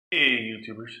Hey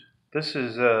YouTubers, this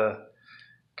is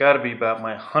got to be about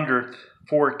my 100th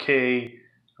 4K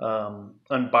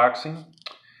unboxing.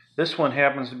 This one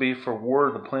happens to be for War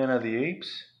of the Planet of the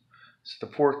Apes. It's the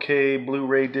 4K Blu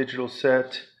Ray digital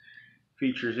set.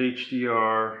 Features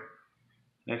HDR,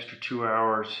 an extra 2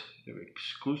 hours of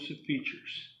exclusive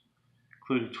features,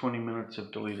 including 20 minutes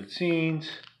of deleted scenes.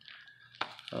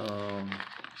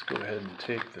 Let's go ahead and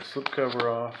take the slipcover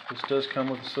off. This does come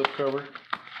with a slipcover,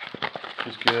 which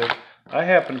is good. I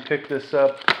happened to pick this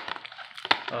up.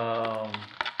 I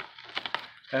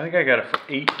think I got it for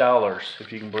 $8,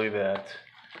 if you can believe that,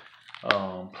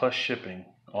 plus shipping.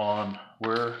 On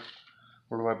where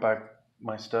do I buy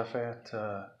my stuff at?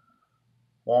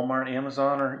 Walmart,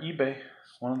 Amazon, or eBay,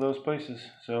 one of those places.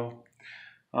 So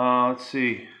let's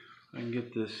see, I can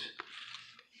get this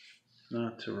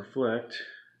not to reflect.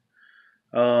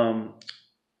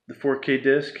 The 4K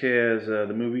disc has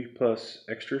the movie plus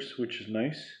extras, which is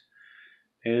nice.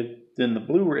 And then the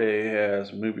Blu-ray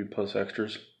has movie plus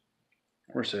extras. Of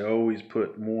course, I always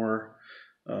put more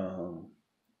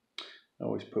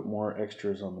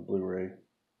extras on the Blu-ray.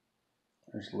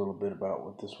 There's a little bit about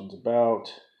what this one's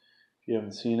about. If you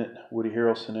haven't seen it, Woody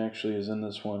Harrelson actually is in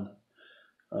this one.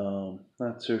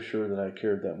 Not so sure that I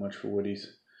cared that much for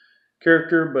Woody's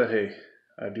character, but hey,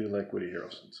 I do like Woody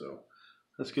Harrelson. So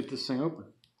let's get this thing open.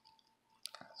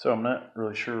 So I'm not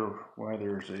really sure why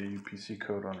there's a UPC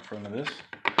code on the front of this,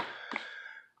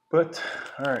 but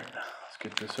all right, let's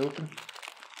get this open.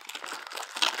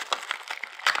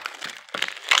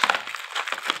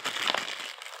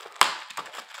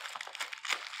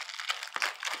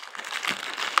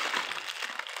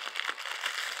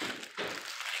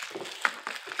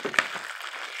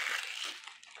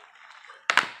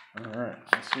 Alright,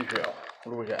 let's see here.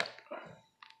 What do we got?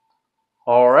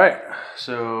 Alright,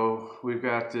 so we've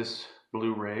got this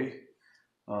Blu-ray.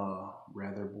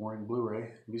 Rather boring Blu-ray.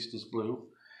 At least it's blue.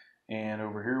 And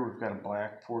over here we've got a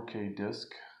black 4K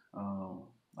disc.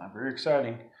 Not very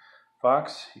exciting.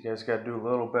 Fox, you guys got to do a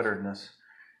little better than this.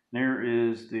 There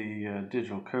is the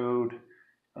digital code.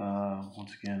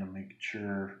 Once again, I'm making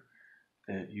sure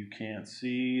that you can't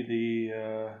see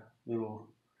the little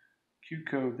Q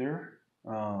code there.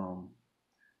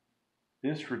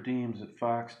 This redeems at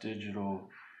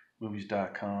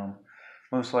foxdigitalmovies.com.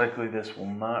 Most likely this will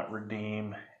not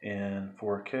redeem in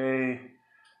 4K,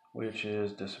 which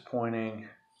is disappointing,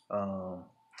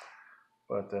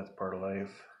 but that's part of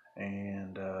life.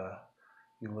 And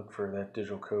you can look for that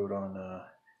digital code on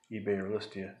eBay or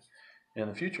Listia in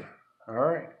the future.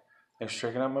 Alright, thanks for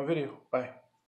checking out my video. Bye.